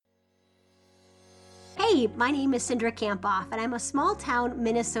Hey, my name is Cindra Kampoff, and I'm a small town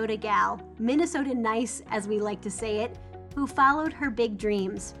Minnesota gal, Minnesota nice as we like to say it, who followed her big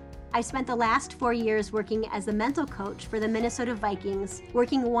dreams. I spent the last 4 years working as a mental coach for the Minnesota Vikings,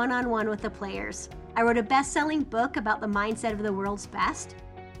 working one-on-one with the players. I wrote a best-selling book about the mindset of the world's best,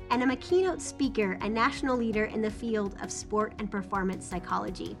 and I'm a keynote speaker and national leader in the field of sport and performance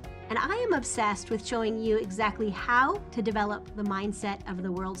psychology. And I am obsessed with showing you exactly how to develop the mindset of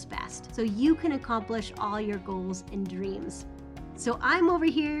the world's best so you can accomplish all your goals and dreams. So I'm over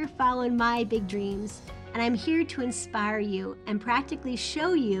here following my big dreams, and I'm here to inspire you and practically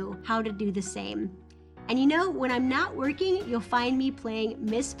show you how to do the same. And you know, when I'm not working, you'll find me playing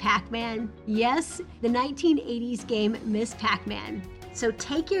Miss Pac-Man. Yes, the 1980s game Miss Pac-Man. So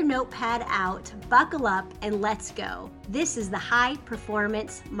take your notepad out, buckle up, and let's go. This is the High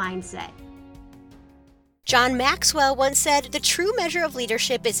Performance Mindset. John Maxwell once said, "The true measure of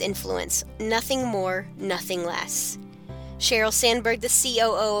leadership is influence. Nothing more, nothing less." Sheryl Sandberg, the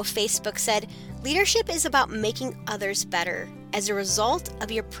COO of Facebook, said, "Leadership is about making others better as a result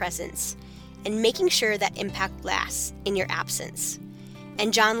of your presence and making sure that impact lasts in your absence."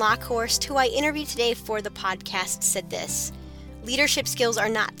 And John Lockhorst, who I interviewed today for the podcast, said this, "Leadership skills are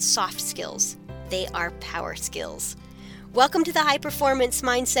not soft skills. They are power skills." Welcome to the High Performance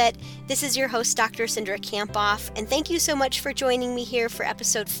Mindset. This is your host, Dr. Cindra Kampoff, and thank you so much for joining me here for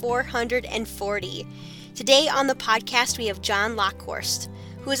episode 440. Today on the podcast, we have John Lockhorst,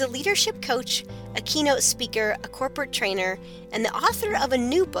 who is a leadership coach, a keynote speaker, a corporate trainer, and the author of a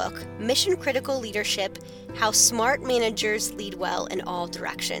new book, Mission Critical Leadership: How Smart Managers Lead Well in All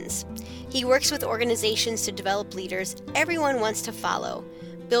Directions. He works with organizations to develop leaders everyone wants to follow,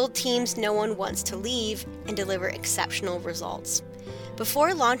 build teams no one wants to leave, and deliver exceptional results.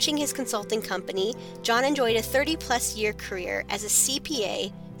 Before launching his consulting company, John enjoyed a 30-plus year career as a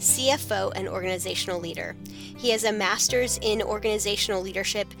CPA, CFO, and organizational leader. He has a master's in organizational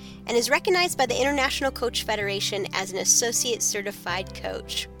leadership and is recognized by the International Coach Federation as an associate certified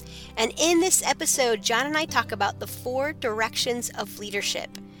coach. And in this episode, John and I talk about the 4 directions of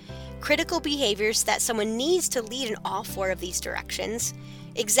leadership, critical behaviors that someone needs to lead in all 4 of these directions,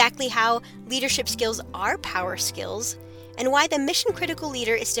 exactly how leadership skills are power skills, and why the mission critical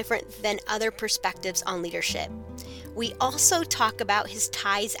leader is different than other perspectives on leadership. We also talk about his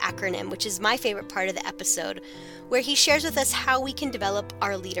TIES acronym, which is my favorite part of the episode, where he shares with us how we can develop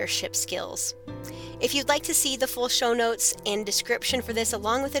our leadership skills. If you'd like to see the full show notes and description for this,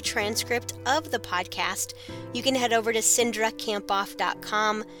 along with a transcript of the podcast, you can head over to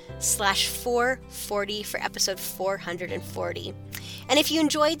cindrakampoff.com/440 for episode 440. And if you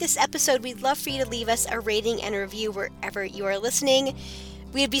enjoyed this episode, we'd love for you to leave us a rating and review wherever you are listening.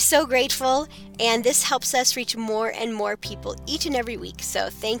 We'd be so grateful, and this helps us reach more and more people each and every week. So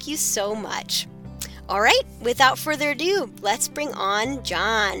thank you so much. All right, without further ado, let's bring on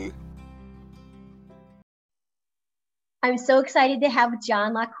John. I'm so excited to have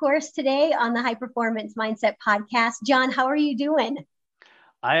John Lockhorst today on the High Performance Mindset podcast. John, how are you doing?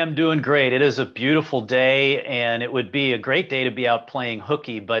 I am doing great. It is a beautiful day, and it would be a great day to be out playing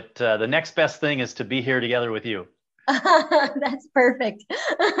hooky, but the next best thing is to be here together with you. That's perfect.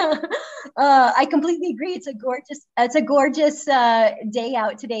 I completely agree. It's a gorgeous day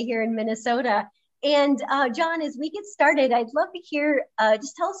out today here in Minnesota. And John, as we get started, I'd love to hear,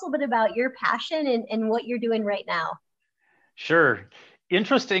 just tell us a little bit about your passion and what you're doing right now. Sure.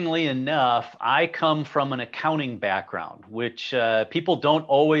 Interestingly enough, I come from an accounting background, which people don't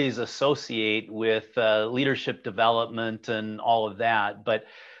always associate with leadership development and all of that. But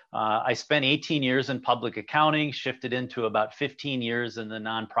I spent 18 years in public accounting, shifted into about 15 years in the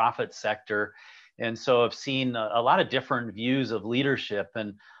nonprofit sector. And so I've seen a lot of different views of leadership,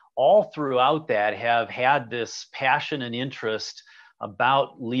 and all throughout that have had this passion and interest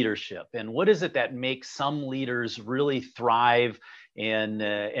about leadership. And what is it that makes some leaders really thrive and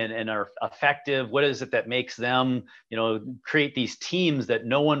are effective? What is it that makes them, create these teams that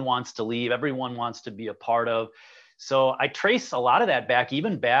no one wants to leave, everyone wants to be a part of? So I trace a lot of that back,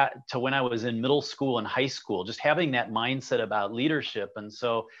 even back to when I was in middle school and high school, just having that mindset about leadership. And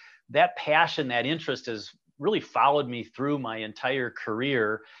so that passion, that interest has really followed me through my entire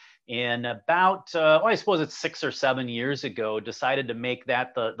career. And about, I suppose it's 6 or 7 years ago, decided to make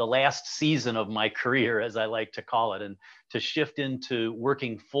that the last season of my career, as I like to call it, and to shift into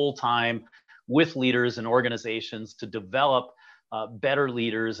working full-time with leaders and organizations to develop better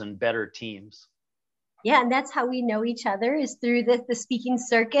leaders and better teams. Yeah, and that's how we know each other, is through the speaking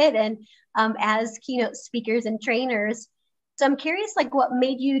circuit and as keynote speakers and trainers. So I'm curious, what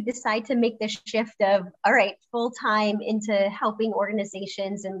made you decide to make the shift of, all right, full-time into helping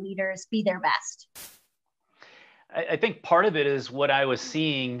organizations and leaders be their best? I think part of it is what I was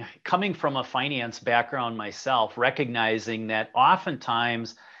seeing coming from a finance background myself, recognizing that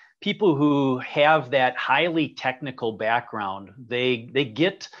oftentimes people who have that highly technical background, they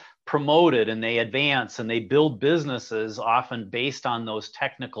get promoted and they advance and they build businesses often based on those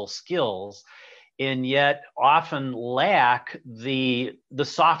technical skills, and yet often lack the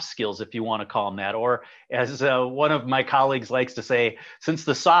soft skills, if you want to call them that, or as one of my colleagues likes to say, since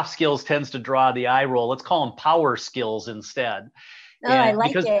the soft skills tends to draw the eye roll, let's call them power skills instead. Oh, I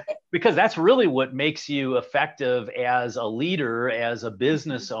like it. Because that's really what makes you effective as a leader, as a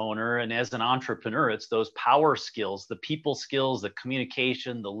business owner, and as an entrepreneur. It's those power skills, the people skills, the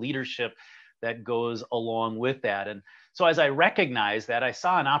communication, the leadership that goes along with that. And so as I recognized that, I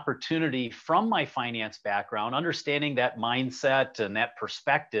saw an opportunity from my finance background, understanding that mindset and that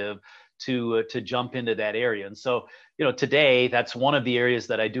perspective to jump into that area. And so, today, that's one of the areas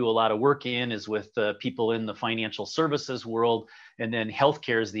that I do a lot of work in, is with people in the financial services world, and then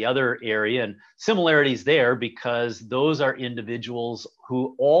healthcare is the other area. And similarities there, because those are individuals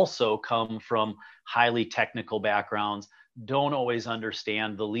who also come from highly technical backgrounds, don't always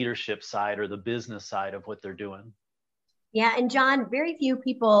understand the leadership side or the business side of what they're doing. Yeah, and John, very few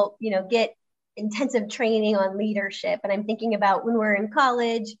people, get intensive training on leadership. And I'm thinking about when we're in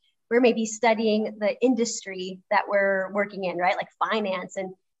college, we're maybe studying the industry that we're working in, right? Like finance,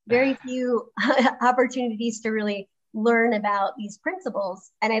 and very few opportunities to really learn about these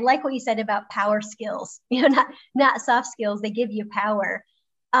principles. And I like what you said about power skills, not soft skills, they give you power.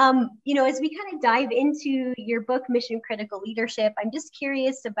 As we kind of dive into your book, Mission Critical Leadership, I'm just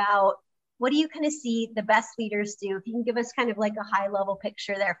curious about, what do you kind of see the best leaders do? If you can give us kind of like a high level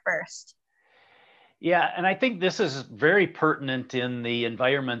picture there first. Yeah, and I think this is very pertinent in the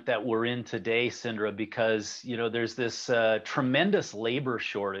environment that we're in today, Cindra, because, there's this tremendous labor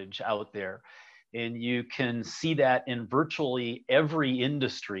shortage out there. And you can see that in virtually every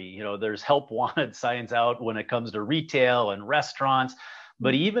industry. There's help wanted signs out when it comes to retail and restaurants.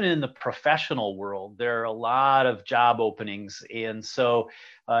 But even in the professional world, there are a lot of job openings. And so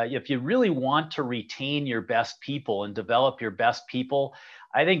if you really want to retain your best people and develop your best people,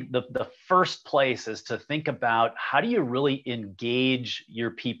 I think the first place is to think about, how do you really engage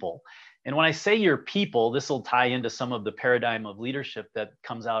your people? And when I say your people, this will tie into some of the paradigm of leadership that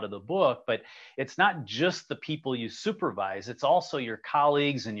comes out of the book, but it's not just the people you supervise, it's also your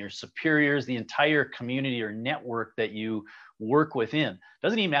colleagues and your superiors, the entire community or network that you work within.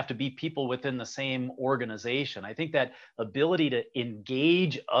 Doesn't even have to be people within the same organization. I think that ability to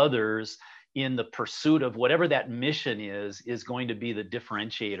engage others in the pursuit of whatever that mission is going to be the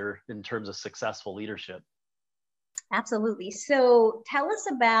differentiator in terms of successful leadership. Absolutely. So tell us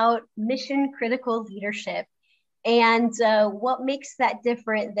about mission critical leadership, and what makes that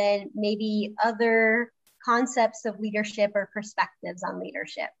different than maybe other concepts of leadership or perspectives on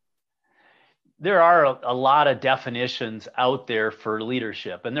leadership. There are a lot of definitions out there for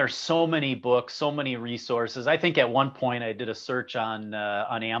leadership, and there's so many books, so many resources. I think at one point I did a search on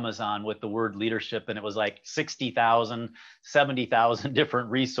Amazon with the word leadership, and it was like 60,000, 70,000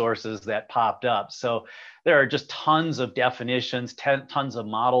 different resources that popped up. So there are just tons of definitions, tons of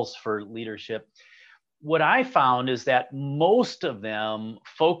models for leadership. What I found is that most of them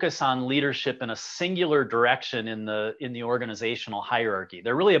focus on leadership in a singular direction in the organizational hierarchy.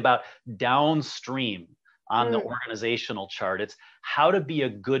 They're really about downstream on the organizational chart. It's how to be a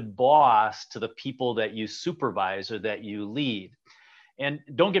good boss to the people that you supervise or that you lead. And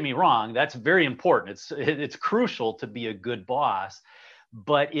don't get me wrong, that's very important. It's crucial to be a good boss.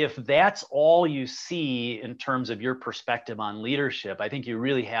 But if that's all you see in terms of your perspective on leadership, I think you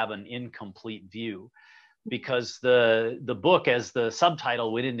really have an incomplete view. Because the book, as the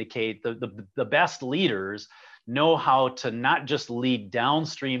subtitle would indicate, the best leaders know how to not just lead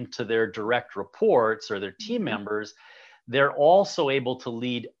downstream to their direct reports or their team members, they're also able to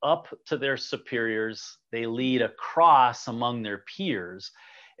lead up to their superiors. They lead across among their peers.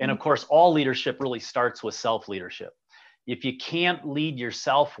 And of course, all leadership really starts with self-leadership. If you can't lead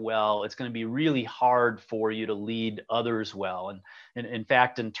yourself well, it's going to be really hard for you to lead others well. And in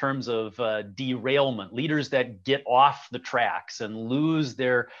fact, in terms of derailment, leaders that get off the tracks and lose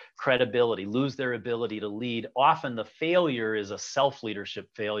their credibility, lose their ability to lead, often the failure is a self-leadership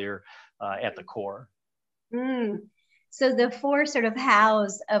failure at the core. So the four sort of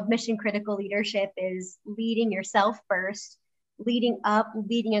hows of mission critical leadership is leading yourself first, leading up,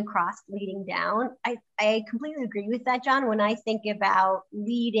 leading across, leading down. I completely agree with that, John. When I think about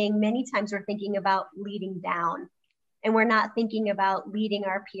leading, many times we're thinking about leading down, and we're not thinking about leading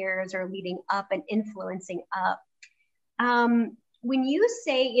our peers or leading up and influencing up. When you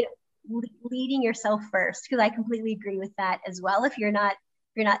say, leading yourself first, because I completely agree with that as well. If you're not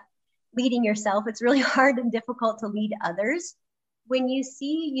leading yourself, it's really hard and difficult to lead others. When you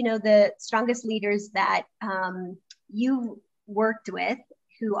see, the strongest leaders that you worked with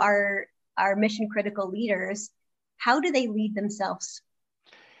who are mission critical leaders, how do they lead themselves?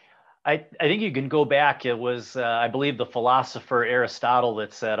 I think you can go back. It was, I believe, the philosopher Aristotle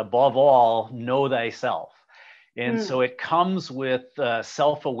that said, above all, know thyself. And so it comes with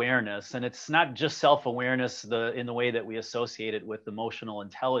self-awareness, and it's not just self-awareness in the way that we associate it with emotional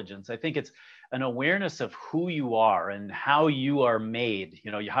intelligence. I think it's an awareness of who you are and how you are made,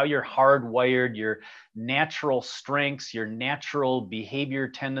 how you're hardwired, your natural strengths, your natural behavior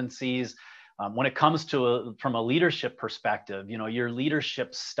tendencies. When it comes to from a leadership perspective, your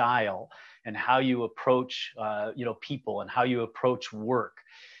leadership style and how you approach, people and how you approach work.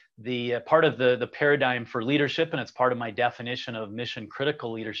 The part of the paradigm for leadership, and it's part of my definition of mission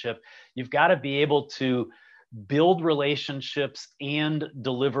critical leadership, you've got to be able to build relationships and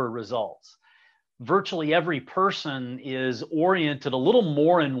deliver results. Virtually every person is oriented a little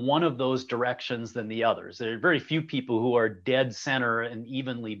more in one of those directions than the others. There are very few people who are dead center and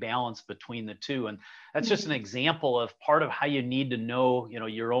evenly balanced between the two. And that's just an example of part of how you need to know,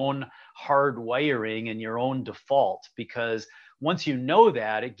 your own hard wiring and your own default, because once you know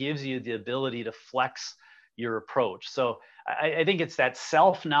that, it gives you the ability to flex your approach. So I think it's that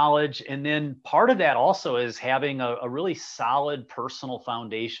self-knowledge. And then part of that also is having a really solid personal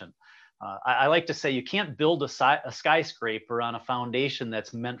foundation. I like to say you can't build a skyscraper on a foundation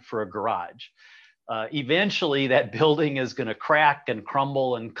that's meant for a garage. Eventually, that building is going to crack and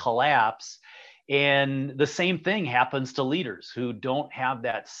crumble and collapse. And the same thing happens to leaders who don't have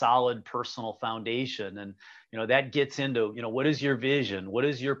that solid personal foundation. And that gets into what is your vision? What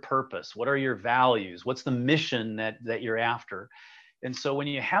is your purpose? What are your values? What's the mission that you're after? And so when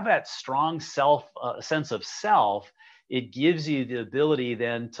you have that strong sense of self, it gives you the ability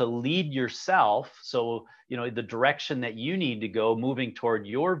then to lead yourself. So, the direction that you need to go, moving toward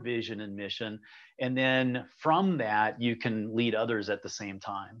your vision and mission. And then from that, you can lead others at the same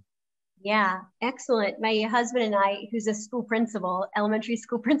time. Yeah, excellent. My husband and I, who's a school principal, elementary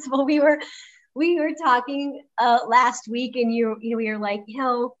school principal, we were talking last week, and we were like,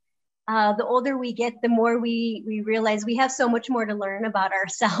 the older we get, the more we realize we have so much more to learn about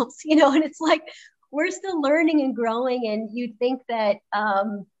ourselves, and it's like, we're still learning and growing, and you'd think that,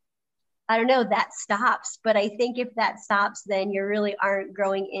 I don't know, that stops. But I think if that stops, then you really aren't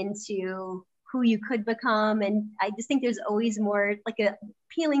growing into who you could become. And I just think there's always more, like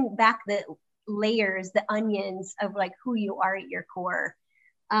peeling back the layers, the onions of like who you are at your core.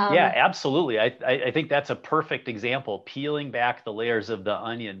 Yeah, absolutely. I think that's a perfect example, peeling back the layers of the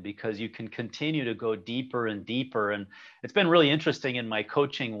onion, because you can continue to go deeper and deeper. And it's been really interesting in my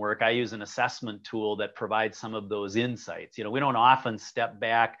coaching work. I use an assessment tool that provides some of those insights. We don't often step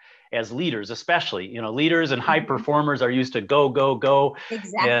back as leaders, especially, leaders and high performers are used to go, go, go.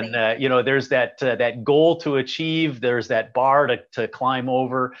 Exactly. And, there's that goal to achieve, there's that bar to climb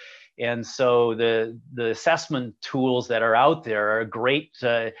over. And so the assessment tools that are out there are great.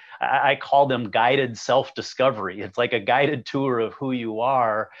 I call them guided self-discovery. It's like a guided tour of who you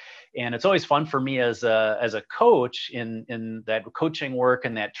are. And it's always fun for me as a coach in that coaching work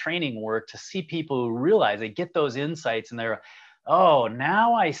and that training work to see people who realize they get those insights and they're, oh,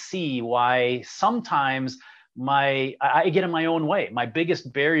 now I see why sometimes I get in my own way. My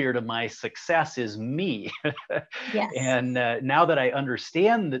biggest barrier to my success is me. Yes. And now that I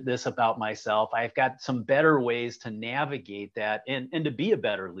understand this about myself, I've got some better ways to navigate that and to be a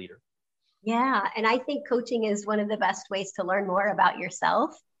better leader. Yeah. And I think coaching is one of the best ways to learn more about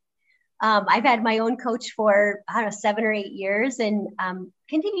yourself. I've had my own coach for, 7 or 8 years, and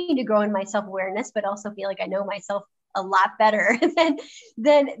continuing to grow in my self-awareness, but also feel like I know myself a lot better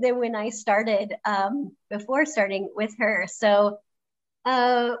than when I started, before starting with her. So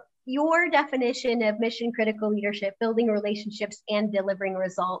your definition of mission critical leadership, building relationships and delivering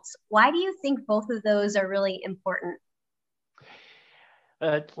results, why do you think both of those are really important?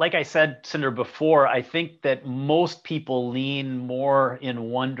 Like I said, Cinder, before, I think that most people lean more in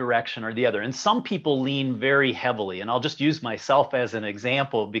one direction or the other. And some people lean very heavily. And I'll just use myself as an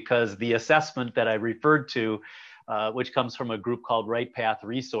example, because the assessment that I referred to, which comes from a group called Right Path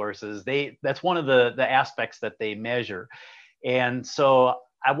Resources, that's one of the aspects that they measure. And so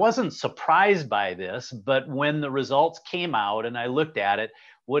I wasn't surprised by this, but when the results came out and I looked at it,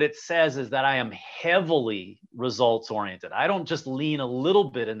 what it says is that I am heavily results oriented. I don't just lean a little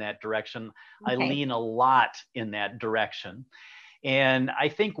bit in that direction. Okay. I lean a lot in that direction. And I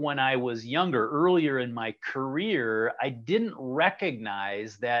think when I was younger, earlier in my career, I didn't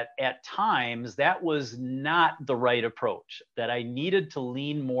recognize that at times that was not the right approach, that I needed to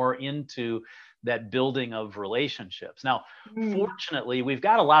lean more into that building of relationships. Now, fortunately, we've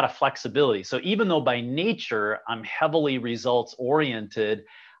got a lot of flexibility. So even though by nature I'm heavily results oriented,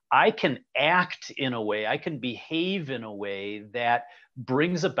 I can act in a way, I can behave in a way that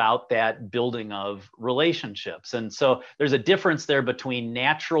brings about that building of relationships. And so there's a difference there between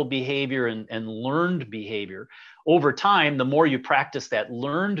natural behavior and learned behavior. Over time, the more you practice that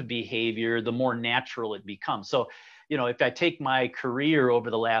learned behavior, the more natural it becomes. So, if I take my career over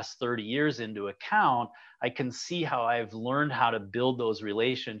the last 30 years into account, I can see how I've learned how to build those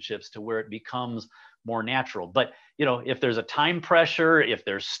relationships to where it becomes more natural. But, if there's a time pressure, if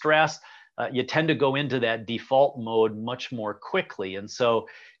there's stress, you tend to go into that default mode much more quickly. And so,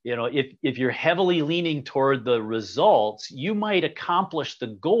 if you're heavily leaning toward the results, you might accomplish the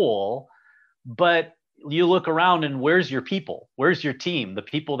goal, but you look around and where's your people? Where's your team? The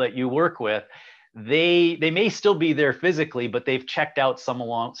people that you work with, they may still be there physically, but they've checked out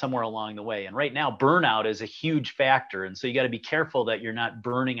somewhere along the way. And right now, burnout is a huge factor. And so you got to be careful that you're not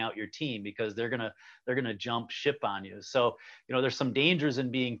burning out your team, because they're gonna jump ship on you. So, there's some dangers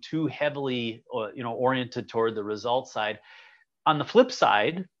in being too heavily, oriented toward the results side. On the flip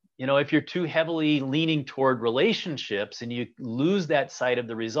side, if you're too heavily leaning toward relationships and you lose that sight of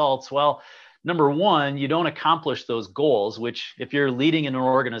the results, well, number one, you don't accomplish those goals, which if you're leading in an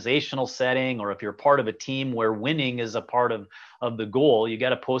organizational setting, or if you're part of a team where winning is a part of the goal, you got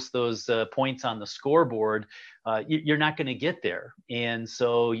to post those points on the scoreboard. You're not going to get there. And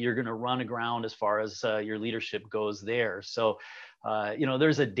so you're going to run aground as far as your leadership goes there. So,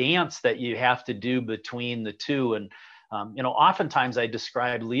 there's a dance that you have to do between the two. And, oftentimes I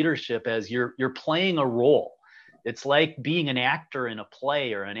describe leadership as you're playing a role. It's like being an actor in a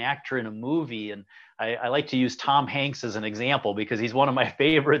play or an actor in a movie. And I like to use Tom Hanks as an example because he's one of my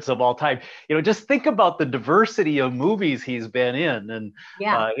favorites of all time. Just think about the diversity of movies he's been in. And,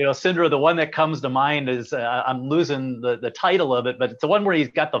 Sindra, the one that comes to mind is, I'm losing the title of it, but it's the one where he's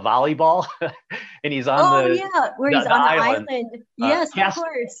got the volleyball and he's on he's on the island. Yes, of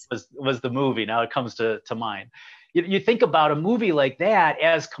course. Was the movie. Now it comes to mind. You think about a movie like that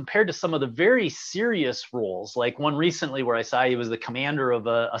as compared to some of the very serious roles, like one recently where I saw he was the commander of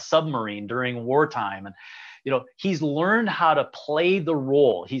a submarine during wartime. And, he's learned how to play the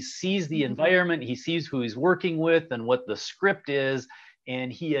role. He sees the environment, he sees who he's working with and what the script is,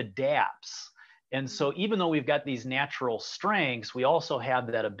 and he adapts. And so even though we've got these natural strengths, we also have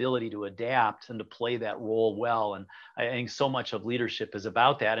that ability to adapt and to play that role well. And I think so much of leadership is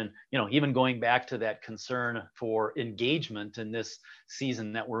about that. And, even going back to that concern for engagement in this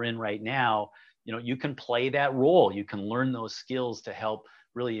season that we're in right now, you can play that role. You can learn those skills to help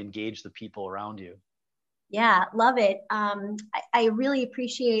really engage the people around you. Yeah, love it. I really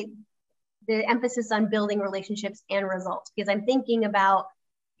appreciate the emphasis on building relationships and results, because I'm thinking about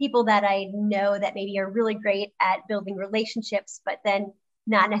people that I know that maybe are really great at building relationships, but then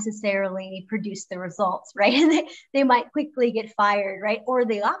not necessarily produce the results, right? And they might quickly get fired, right? Or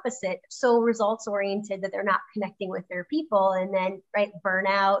the opposite, so results oriented that they're not connecting with their people, and then, right,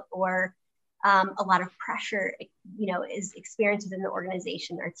 burnout or a lot of pressure, is experienced within the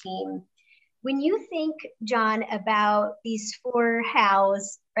organization or team. When you think, John, about these 4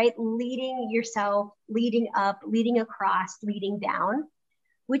 hows, right? Leading yourself, leading up, leading across, leading down,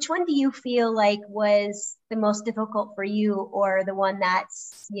 which one do you feel like was the most difficult for you, or the one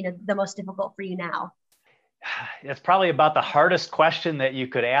that's, the most difficult for you now? It's probably about the hardest question that you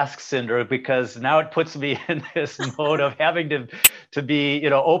could ask, Sindra, because now it puts me in this mode of having to be,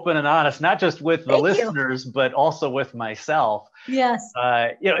 open and honest, not just with the listeners, but also with myself. Yes.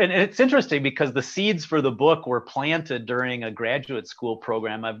 And it's interesting because the seeds for the book were planted during a graduate school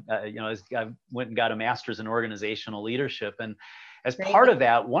program. I went and got a master's in organizational leadership. And as part of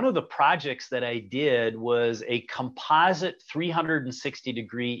that, one of the projects that I did was a composite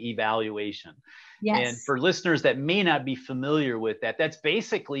 360-degree evaluation. Yes. And for listeners that may not be familiar with that, that's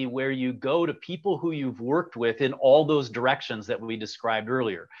basically where you go to people who you've worked with in all those directions that we described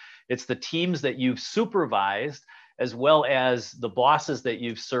earlier. It's the teams that you've supervised, as well as the bosses that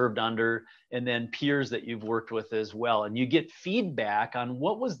you've served under, and then peers that you've worked with as well. And you get feedback on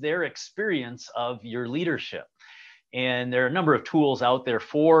what was their experience of your leadership. And there are a number of tools out there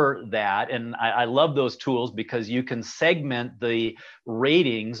for that. And I love those tools because you can segment the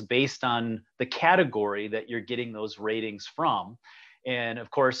ratings based on the category that you're getting those ratings from. And of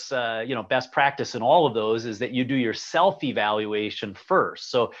course, best practice in all of those is that you do your self-evaluation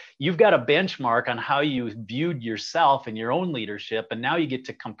first. So you've got a benchmark on how you viewed yourself and your own leadership, and now you get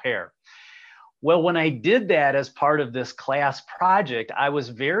to compare. Well, when I did that as part of this class project, I was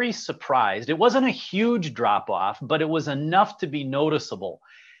very surprised. It wasn't a huge drop off, but it was enough to be noticeable.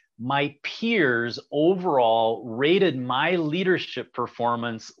 My peers overall rated my leadership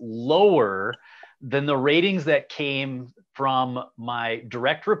performance lower than the ratings that came from my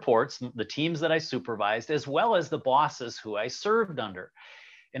direct reports, the teams that I supervised, as well as the bosses who I served under.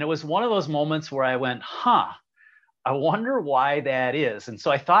 And it was one of those moments where I went, I wonder why that is. And so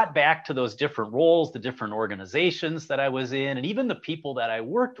I thought back to those different roles, the different organizations that I was in, and even the people that I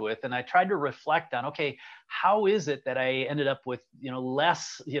worked with. And I tried to reflect on, okay, how is it that I ended up with,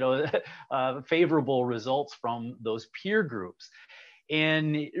 less, favorable results from those peer groups?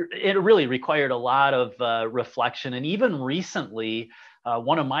 And it really required a lot of reflection. And even recently,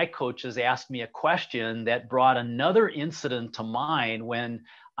 one of my coaches asked me a question that brought another incident to mind when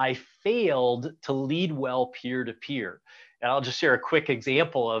I failed to lead well peer-to-peer. And I'll just share a quick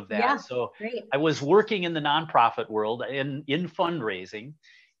example of that. Yeah, so great. I was working in the nonprofit world in fundraising,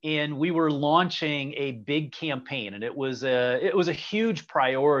 and we were launching a big campaign. And it was a huge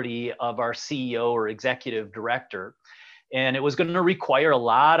priority of our CEO or executive director. And it was going to require a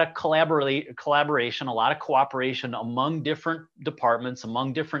lot of collaboration, a lot of cooperation among different departments,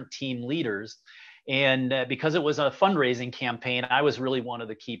 among different team leaders. And because it was a fundraising campaign, I was really one of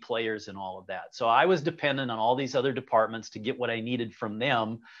the key players in all of that. So I was dependent on all these other departments to get what I needed from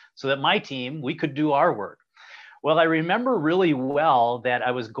them so that my team, we could do our work. Well, I remember really well that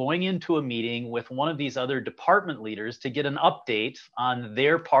I was going into a meeting with one of these other department leaders to get an update on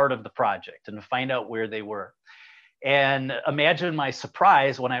their part of the project and to find out where they were. And imagine my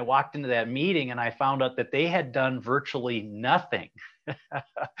surprise when I walked into that meeting and I found out that they had done virtually nothing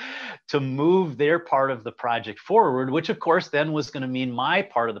to move their part of the project forward, which of course then was going to mean my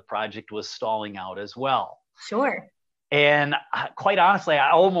part of the project was stalling out as well. Sure. And quite honestly, I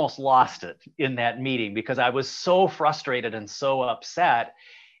almost lost it in that meeting because I was so frustrated and so upset.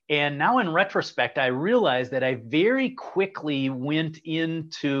 And now in retrospect, I realized that I very quickly went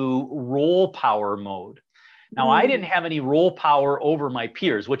into role power mode. Now, I didn't have any role power over my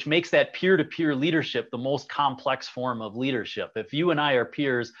peers, which makes that peer-to-peer leadership the most complex form of leadership. If you and I are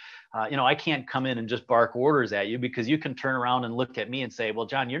peers, I can't come in and just bark orders at you because you can turn around and look at me and say, well,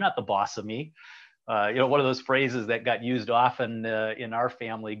 John, you're not the boss of me. One of those phrases that got used often in our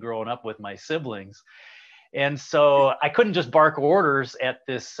family growing up with my siblings. And so I couldn't just bark orders at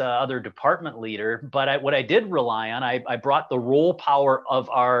this other department leader, but what I did rely on, I brought the role power of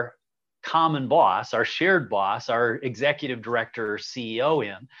our common boss, our shared boss, our executive director, CEO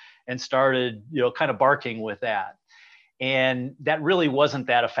in, and started, kind of barking with that. And that really wasn't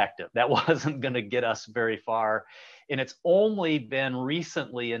that effective. That wasn't going to get us very far. And it's only been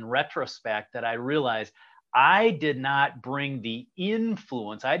recently in retrospect that I realized I did not bring the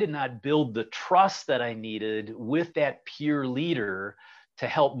influence, I did not build the trust that I needed with that peer leader to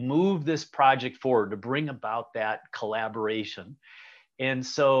help move this project forward, to bring about that collaboration. And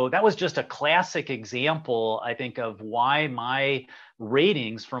so that was just a classic example, I think, of why my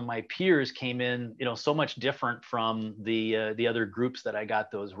ratings from my peers came in, so much different from the other groups that I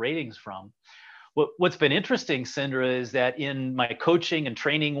got those ratings from. What's been interesting, Cindra, is that in my coaching and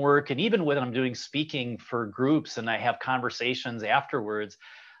training work, and even when I'm doing speaking for groups and I have conversations afterwards,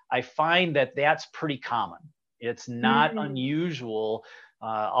 I find that that's pretty common. It's not unusual.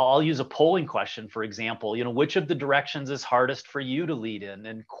 I'll use a polling question, for example, which of the directions is hardest for you to lead in?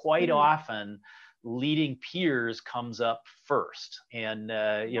 And quite often leading peers comes up first. And,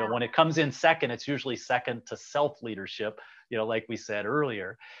 when it comes in second, it's usually second to self-leadership, like we said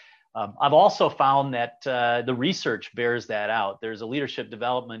earlier. I've also found that the research bears that out. There's a leadership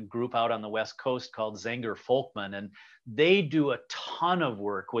development group out on the West Coast called Zenger Folkman, and they do a ton of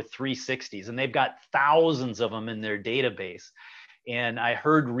work with 360s, and they've got thousands of them in their database. And I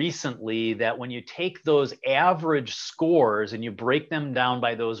heard recently that when you take those average scores and you break them down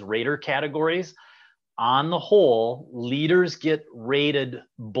by those rater categories, on the whole, leaders get rated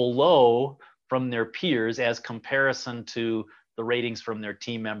below from their peers as comparison to the ratings from their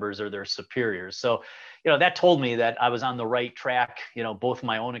team members or their superiors. So, that told me that I was on the right track, both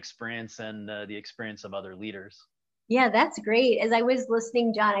my own experience and the experience of other leaders. Yeah, that's great. As I was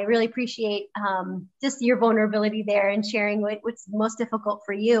listening, John, I really appreciate just your vulnerability there and sharing what's most difficult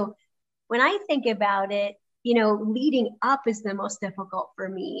for you. When I think about it, leading up is the most difficult for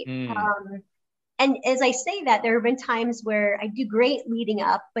me. And as I say that, there have been times where I do great leading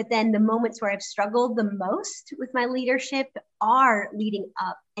up, but then the moments where I've struggled the most with my leadership are leading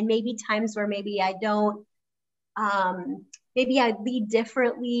up. And maybe times where maybe I don't, maybe I lead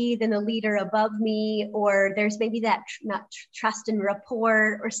differently than the leader above me, or there's maybe that not trust and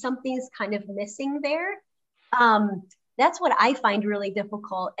rapport, or something's kind of missing there. That's what I find really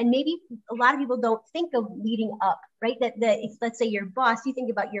difficult. And maybe a lot of people don't think of leading up, right? That if, let's say, your boss, you think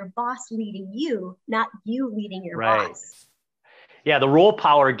about your boss leading you, not you leading your boss. Yeah, the role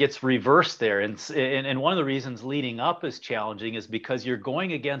power gets reversed there. And one of the reasons leading up is challenging is because you're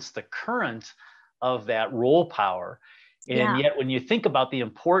going against the current of that role power. And yet when you think about the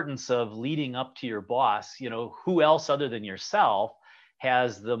importance of leading up to your boss, who else other than yourself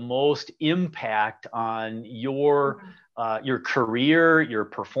has the most impact on your career, your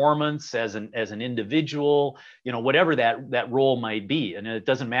performance as an individual, whatever that role might be. And it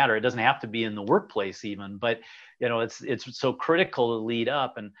doesn't matter. It doesn't have to be in the workplace even, but it's so critical to lead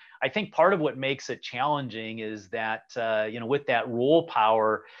up. And I think part of what makes it challenging is that, with that role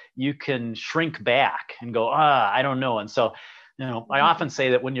power, you can shrink back and go, I don't know. And so, I often say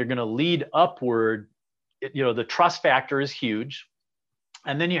that when you're going to lead upward, the trust factor is huge.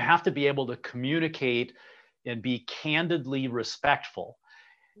 And then you have to be able to communicate and be candidly respectful.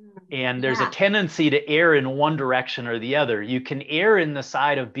 And there's a tendency to err in one direction or the other. You can err in the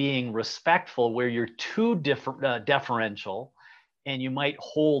side of being respectful where you're too deferential and you might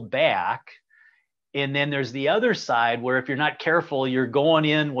hold back. And then there's the other side where if you're not careful, you're going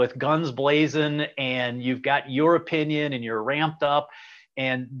in with guns blazing and you've got your opinion and you're ramped up.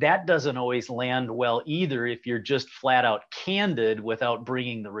 And that doesn't always land well either if you're just flat out candid without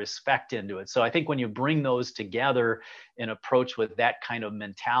bringing the respect into it. So I think when you bring those together and approach with that kind of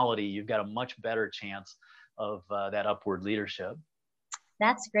mentality, you've got a much better chance of that upward leadership.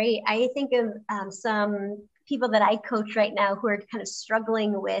 That's great. I think of some people that I coach right now who are kind of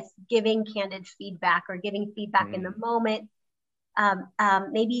struggling with giving candid feedback or giving feedback in the moment.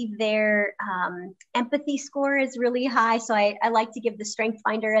 Maybe their empathy score is really high. So I like to give the Strength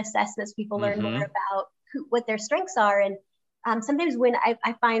Finder assessments. People learn more about what their strengths are. And sometimes when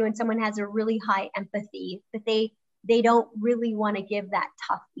I find when someone has a really high empathy, that they don't really want to give that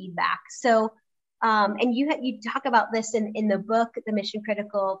tough feedback. So, and you talk about this in the book, the Mission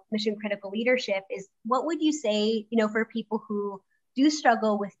Critical Leadership, is what would you say, for people who do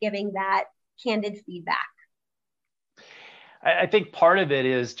struggle with giving that candid feedback? I think part of it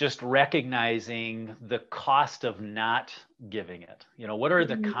is just recognizing the cost of not giving it. What are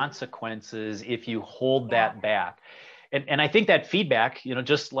the consequences if you hold that back? And I think that feedback,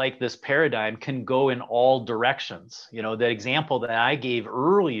 just like this paradigm, can go in all directions. The example that I gave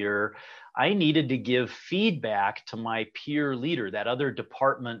earlier, I needed to give feedback to my peer leader, that other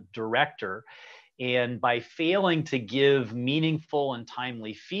department director. And by failing to give meaningful and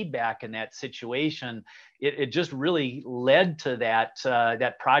timely feedback in that situation, it just really led to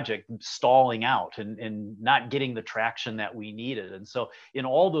that project stalling out and not getting the traction that we needed. And so in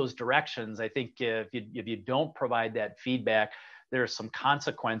all those directions, I think if you don't provide that feedback, there are some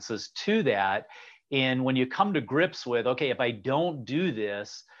consequences to that. And when you come to grips with, okay, if I don't do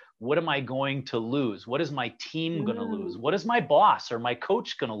this, what am I going to lose? What is my team going to lose? What is my boss or my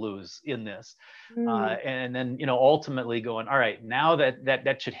coach going to lose in this? And then, ultimately going, all right, now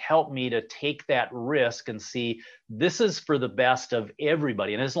that should help me to take that risk and see this is for the best of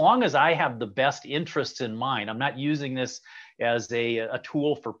everybody. And as long as I have the best interests in mind, I'm not using this as a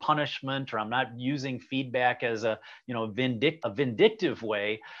tool for punishment, or I'm not using feedback as a vindictive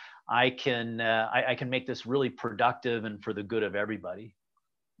way. I can make this really productive and for the good of everybody.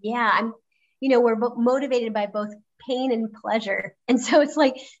 Yeah, we're motivated by both pain and pleasure. And so it's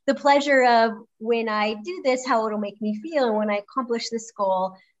like the pleasure of when I do this, how it'll make me feel. And when I accomplish this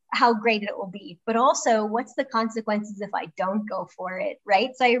goal, how great it will be. But also, what's the consequences if I don't go for it,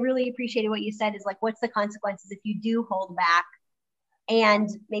 right? So I really appreciated what you said is like, what's the consequences if you do hold back? And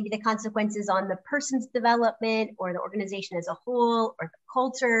maybe the consequences on the person's development or the organization as a whole or the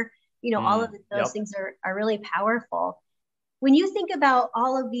culture, all of those things are really powerful. When you think about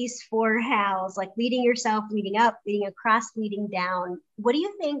all of these 4 hows, like leading yourself, leading up, leading across, leading down, what do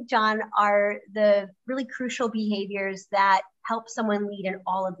you think, John, are the really crucial behaviors that help someone lead in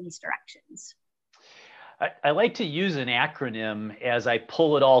all of these directions? I like to use an acronym as I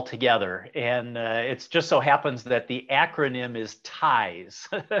pull it all together. And it just so happens that the acronym is TIES.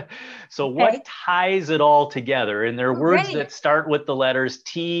 So what ties it all together? And there are words that start with the letters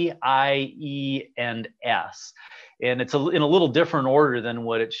T, I, E, and S. And it's in a little different order than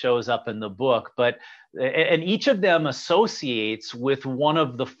what it shows up in the book, and each of them associates with one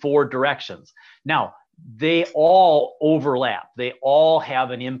of the 4 directions. Now, they all overlap. They all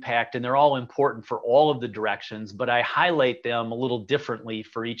have an impact, and they're all important for all of the directions, but I highlight them a little differently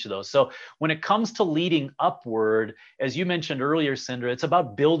for each of those. So when it comes to leading upward, as you mentioned earlier, Cindra, it's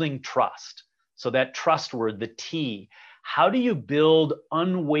about building trust. So that trust word, the T, how do you build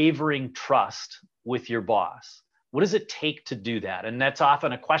unwavering trust with your boss? What does it take to do that? And that's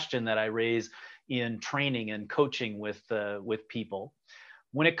often a question that I raise in training and coaching with people.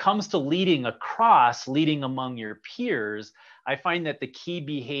 When it comes to leading among your peers, I find that the key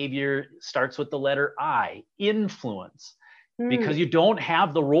behavior starts with the letter I, influence, because you don't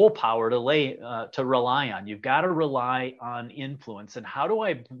have the role power to rely on. You've got to rely on influence. And how do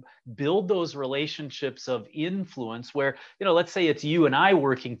I build those relationships of influence where, let's say it's you and I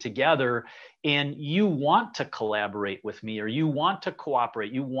working together, and you want to collaborate with me, or you want to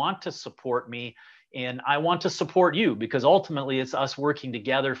cooperate, you want to support me, and I want to support you, because ultimately it's us working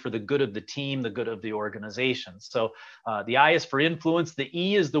together for the good of the team, the good of the organization. So the I is for influence. The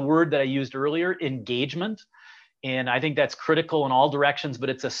E is the word that I used earlier, engagement. And I think that's critical in all directions, but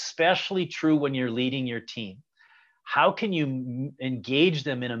it's especially true when you're leading your team. How can you engage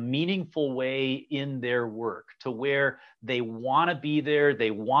them in a meaningful way in their work to where they want to be there, they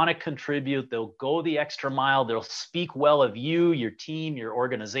want to contribute, they'll go the extra mile, they'll speak well of you, your team, your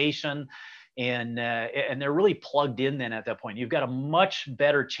organization. And they're really plugged in then at that point. You've got a much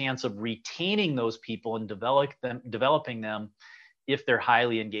better chance of retaining those people and developing them if they're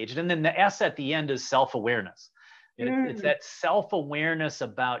highly engaged. And then the S at the end is self-awareness. It's that self-awareness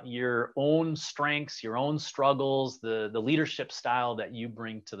about your own strengths, your own struggles, the leadership style that you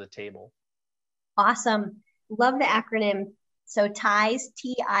bring to the table. Awesome. Love the acronym. So TIES,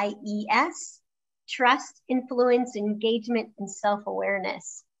 TIES, trust, influence, engagement, and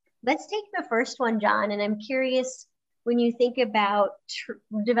self-awareness. Let's take the first one, John. And I'm curious, when you think about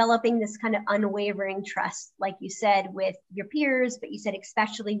developing this kind of unwavering trust, like you said, with your peers, but you said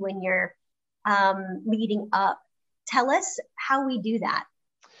especially when you're leading up, tell us how we do that.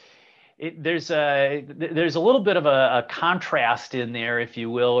 There's a little bit of a contrast in there, if you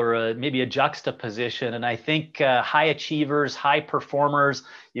will, or maybe a juxtaposition. And I think high achievers, high performers,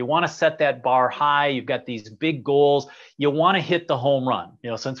 you want to set that bar high. You've got these big goals. You want to hit the home run.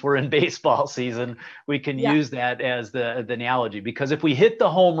 Since we're in baseball season, we can use that as the analogy, because if we hit the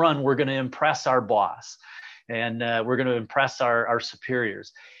home run, we're going to impress our boss, and we're going to impress our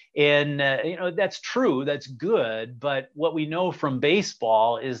superiors. And, that's true. That's good. But what we know from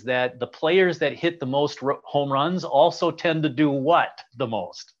baseball is that the players that hit the most home runs also tend to do what the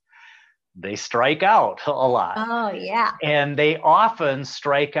most? They strike out a lot. Oh, yeah. And they often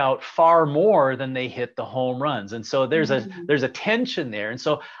strike out far more than they hit the home runs. And so there's a tension there. And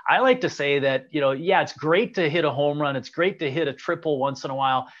so I like to say that, it's great to hit a home run. It's great to hit a triple once in a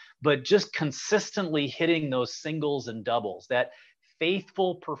while, but just consistently hitting those singles and doubles, that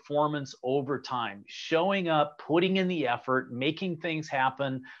faithful performance over time, showing up, putting in the effort, making things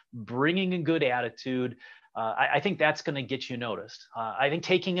happen, bringing a good attitude. I think that's going to get you noticed. I think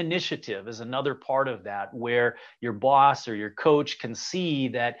taking initiative is another part of that, where your boss or your coach can see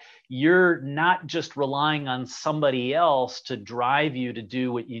that you're not just relying on somebody else to drive you to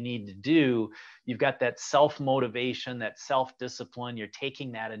do what you need to do. You've got that self-motivation, that self-discipline. You're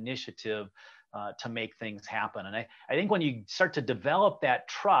taking that initiative to make things happen. And I think when you start to develop that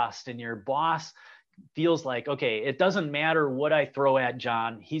trust, and your boss feels like, okay, it doesn't matter what I throw at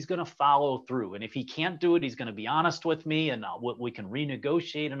John, he's going to follow through. And if he can't do it, he's going to be honest with me, and we can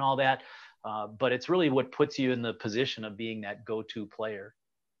renegotiate and all that. But it's really what puts you in the position of being that go-to player.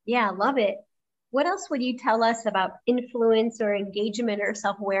 Yeah, love it. What else would you tell us about influence or engagement or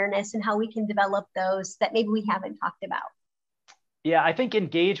self-awareness, and how we can develop those that maybe we haven't talked about? Yeah, I think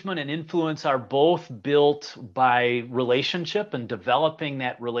engagement and influence are both built by relationship and developing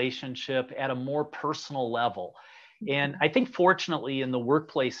that relationship at a more personal level. And I think fortunately in the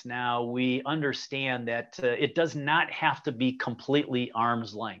workplace now, we understand that it does not have to be completely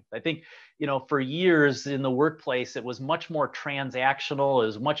arm's length. I think, for years in the workplace, it was much more transactional, it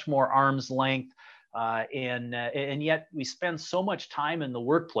was much more arm's length. And yet we spend so much time in the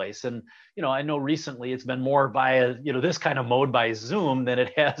workplace. And, I know recently it's been more via, this kind of mode by Zoom than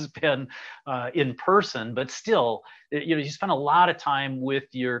it has been in person, but still, you spend a lot of time with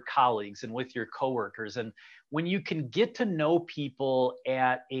your colleagues and with your coworkers. And when you can get to know people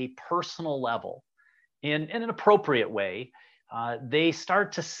at a personal level in an appropriate way, they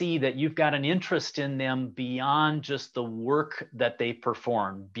start to see that you've got an interest in them beyond just the work that they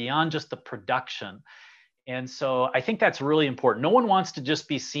perform, beyond just the production. And so I think that's really important. No one wants to just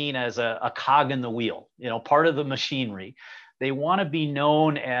be seen as a cog in the wheel, part of the machinery. They want to be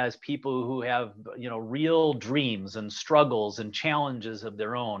known as people who have, real dreams and struggles and challenges of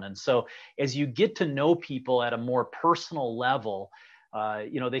their own. And so as you get to know people at a more personal level,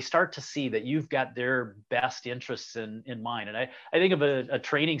 they start to see that you've got their best interests in mind. And I think of a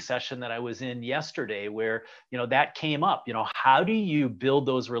training session that I was in yesterday where, that came up, how do you build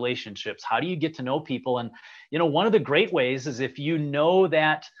those relationships? How do you get to know people? And, one of the great ways is if you know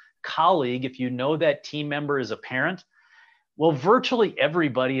that colleague, if you know that team member is a parent, well, virtually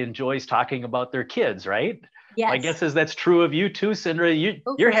everybody enjoys talking about their kids, right? Yes. My guess is that's true of you too, Cindra.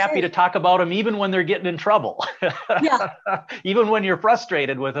 You're happy to talk about them even when they're getting in trouble. Yeah. Even when you're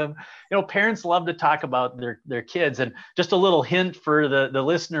frustrated with them. Parents love to talk about their kids. And just a little hint for the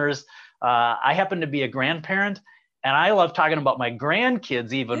listeners, I happen to be a grandparent, and I love talking about my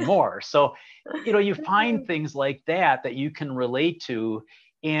grandkids even more. So, you find things like that you can relate to.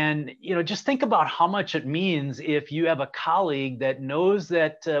 And, just think about how much it means if you have a colleague that knows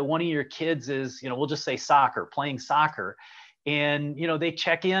that one of your kids is, we'll just say playing soccer. And, they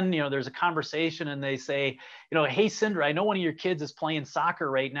check in, there's a conversation and they say, hey, Cindra, I know one of your kids is playing soccer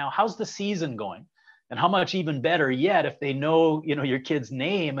right now. How's the season going? And how much even better yet, if they know, your kid's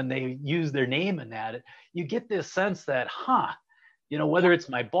name and they use their name in that, you get this sense that, whether it's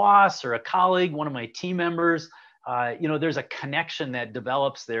my boss or a colleague, one of my team members, there's a connection that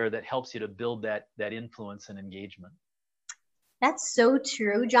develops there that helps you to build that influence and engagement. That's so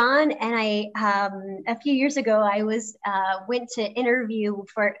true, John. And I, a few years ago, I went to interview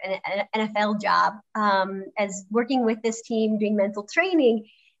for an NFL job as working with this team doing mental training.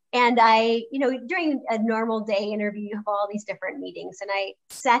 And I, during a normal day interview, you have all these different meetings. And I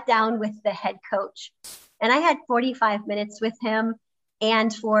sat down with the head coach and I had 45 minutes with him.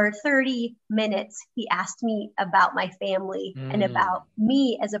 And for 30 minutes, he asked me about my family and about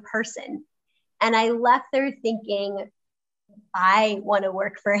me as a person. And I left there thinking, I want to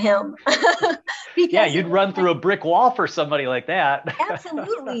work for him. Yeah, you'd run through a brick wall for somebody like that.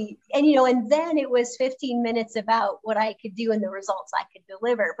 Absolutely. And, and then it was 15 minutes about what I could do and the results I could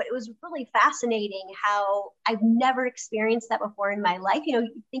deliver. But it was really fascinating how I've never experienced that before in my life. You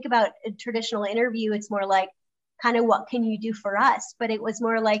think about a traditional interview, it's more like, kind of what can you do for us? But it was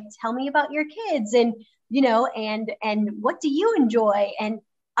more like, tell me about your kids and, and what do you enjoy? And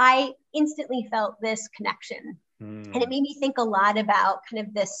I instantly felt this connection. And it made me think a lot about kind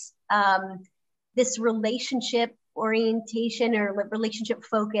of this, this relationship orientation or relationship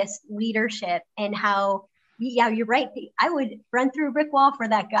focused leadership and how, yeah, you're right. I would run through a brick wall for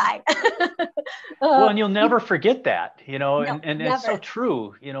that guy. Well, and you'll never forget that, No, and it's so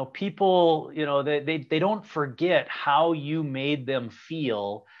true. People, they don't forget how you made them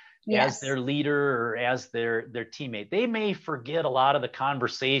feel as their leader or as their teammate. They may forget a lot of the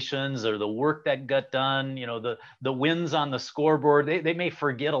conversations or the work that got done, the wins on the scoreboard. They may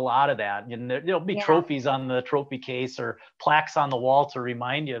forget a lot of that. And there'll be trophies on the trophy case or plaques on the wall to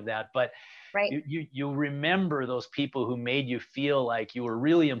remind you of that. But right. You remember those people who made you feel like you were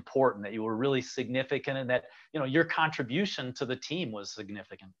really important, that you were really significant, and that, your contribution to the team was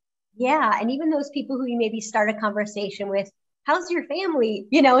significant. Yeah. And even those people who you maybe start a conversation with, how's your family?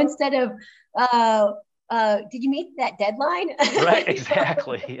 Instead of, did you meet that deadline? Right,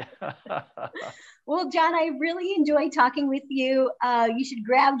 exactly. Well, John, I really enjoyed talking with you. You should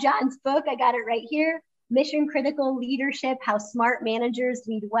grab John's book. I got it right here. Mission Critical Leadership, How Smart Managers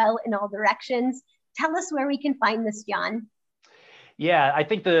Lead Well in All Directions. Tell us where we can find this, John. Yeah, I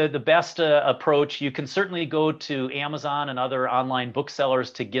think the best approach, you can certainly go to Amazon and other online booksellers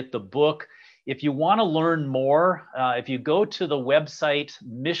to get the book. If you want to learn more, if you go to the website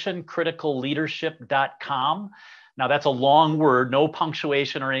missioncriticalleadership.com, now that's a long word, no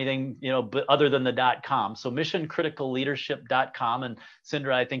punctuation or anything, but other than the .com. So missioncriticalleadership.com, and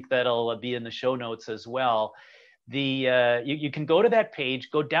Cindra, I think that'll be in the show notes as well. You can go to that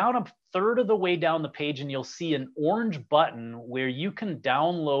page, go down a third of the way down the page, and you'll see an orange button where you can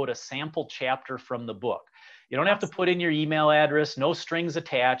download a sample chapter from the book. You don't have to put in your email address, no strings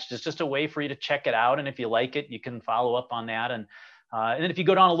attached. It's just a way for you to check it out. And if you like it, you can follow up on that. And then if you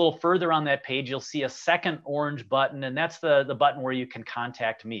go down a little further on that page, you'll see a second orange button, and that's the button where you can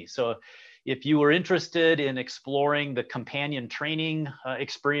contact me. So if you were interested in exploring the companion training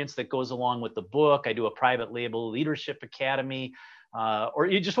experience that goes along with the book, I do a private label leadership academy, or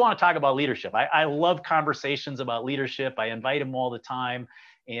you just want to talk about leadership. I love conversations about leadership. I invite them all the time.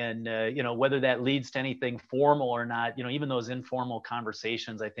 And, whether that leads to anything formal or not, even those informal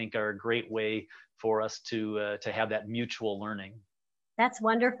conversations, I think are a great way for us to have that mutual learning. That's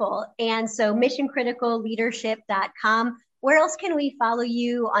wonderful. And so missioncriticalleadership.com. Where else can we follow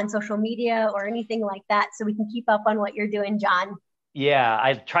you on social media or anything like that so we can keep up on what you're doing, John? Yeah,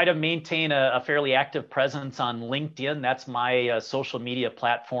 I try to maintain a fairly active presence on LinkedIn. That's my social media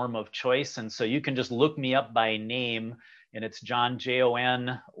platform of choice. And so you can just look me up by name, and it's John,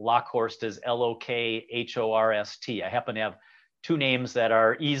 Jon. Lockhorst is Lokhorst. I happen to have two names that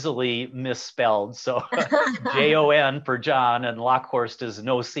are easily misspelled. So Jon for John, and Lockhorst is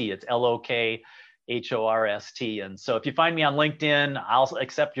no C. It's Lokhorst. And so if you find me on LinkedIn,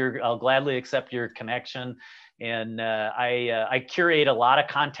 I'll gladly accept your connection. And I curate a lot of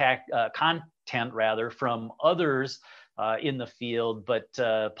content from others in the field, but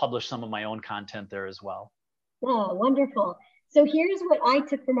publish some of my own content there as well. Oh, wonderful. So here's what I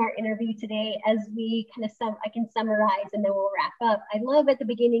took from our interview today as we I can summarize and then we'll wrap up. I love at the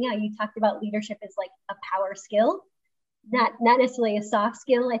beginning how you talked about leadership as like a power skill, not necessarily a soft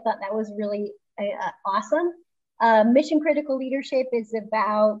skill. I thought that was really awesome. Mission critical leadership is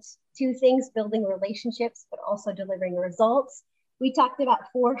about two things: building relationships, but also delivering results. We talked about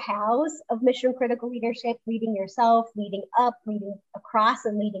 4 hows of mission critical leadership: leading yourself, leading up, leading across,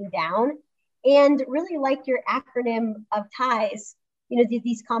 and leading down. And really like your acronym of TIES,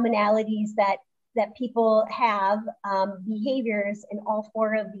 these commonalities that people have, behaviors in all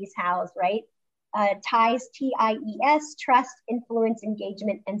 4 of these hows, right? TIES, TIES, trust, influence,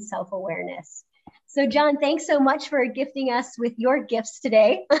 engagement, and self-awareness. So John, thanks so much for gifting us with your gifts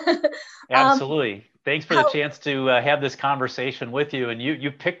today. Absolutely. Thanks for the chance to have this conversation with you. And you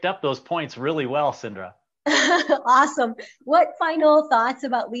picked up those points really well, Sindra. Awesome. What final thoughts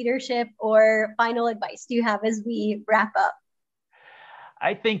about leadership or final advice do you have as we wrap up?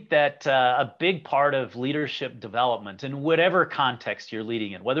 I think that a big part of leadership development, in whatever context you're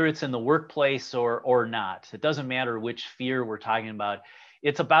leading in, whether it's in the workplace or not, it doesn't matter which sphere we're talking about.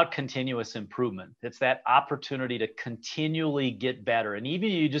 It's about continuous improvement. It's that opportunity to continually get better. And even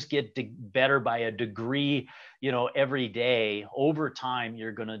if you just get better by a degree, every day, over time,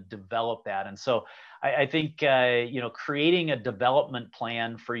 you're going to develop that. And so I think, creating a development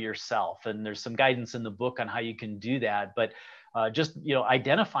plan for yourself, and there's some guidance in the book on how you can do that, but just,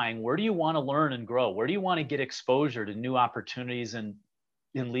 identifying where do you want to learn and grow? Where do you want to get exposure to new opportunities in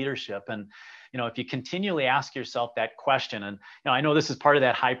leadership? And if you continually ask yourself that question, and I know this is part of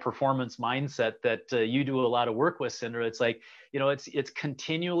that high performance mindset that you do a lot of work with, Sindra. It's like, it's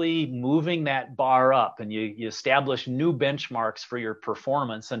continually moving that bar up, and you establish new benchmarks for your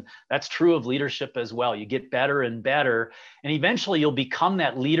performance. And that's true of leadership as well. You get better and better, and eventually you'll become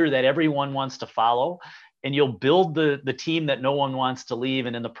that leader that everyone wants to follow, and you'll build the team that no one wants to leave.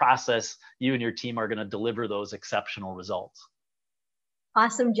 And in the process, you and your team are going to deliver those exceptional results.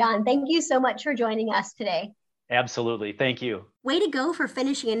 Awesome, John. Thank you so much for joining us today. Absolutely. Thank you. Way to go for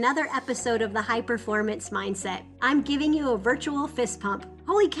finishing another episode of the High Performance Mindset. I'm giving you a virtual fist pump.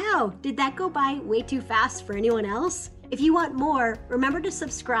 Holy cow, did that go by way too fast for anyone else? If you want more, remember to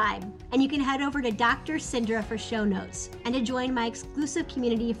subscribe, and you can head over to Dr. Sindra for show notes and to join my exclusive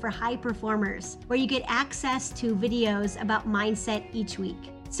community for high performers, where you get access to videos about mindset each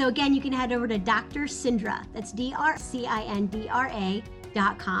week. So again, you can head over to Dr. Sindra, that's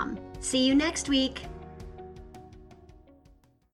DrCindra.com. See you next week.